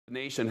The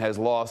nation has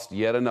lost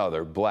yet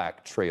another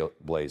black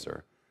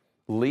trailblazer.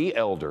 Lee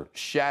Elder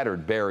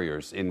shattered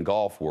barriers in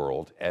golf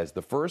world as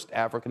the first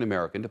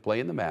African-American to play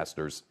in the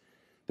Masters.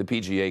 The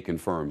PGA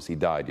confirms he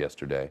died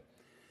yesterday.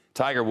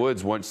 Tiger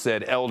Woods once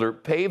said Elder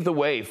paved the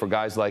way for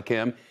guys like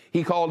him.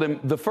 He called him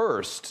the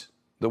first,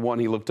 the one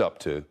he looked up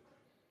to.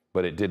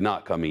 But it did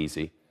not come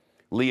easy.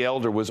 Lee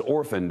Elder was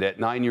orphaned at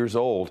 9 years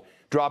old,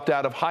 dropped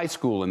out of high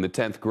school in the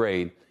 10th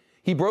grade.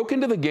 He broke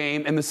into the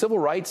game in the civil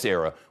rights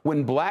era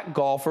when black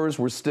golfers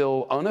were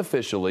still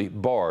unofficially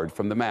barred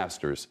from the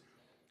Masters.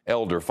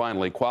 Elder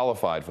finally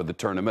qualified for the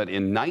tournament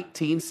in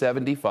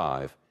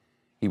 1975.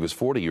 He was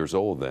 40 years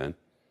old then.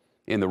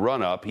 In the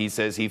run-up, he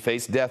says he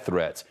faced death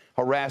threats,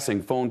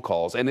 harassing phone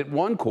calls, and at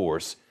one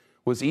course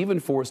was even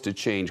forced to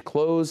change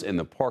clothes in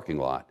the parking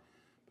lot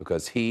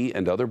because he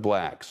and other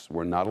blacks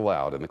were not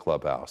allowed in the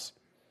clubhouse.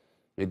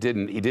 He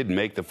didn't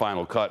make the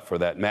final cut for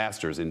that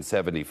Masters in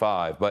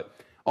 75, but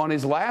on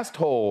his last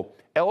hole,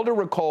 Elder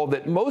recalled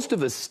that most of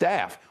the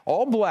staff,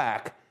 all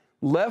black,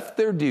 left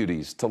their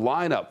duties to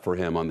line up for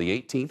him on the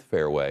 18th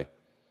fairway.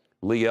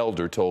 Lee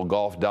Elder told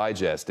Golf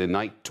Digest in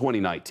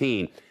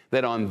 2019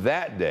 that on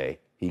that day,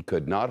 he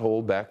could not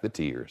hold back the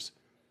tears,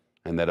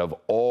 and that of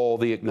all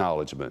the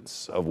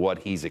acknowledgments of what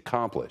he's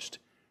accomplished,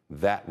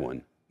 that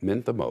one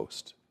meant the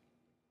most.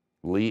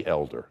 Lee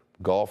Elder,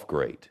 golf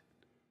great,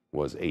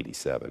 was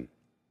 87.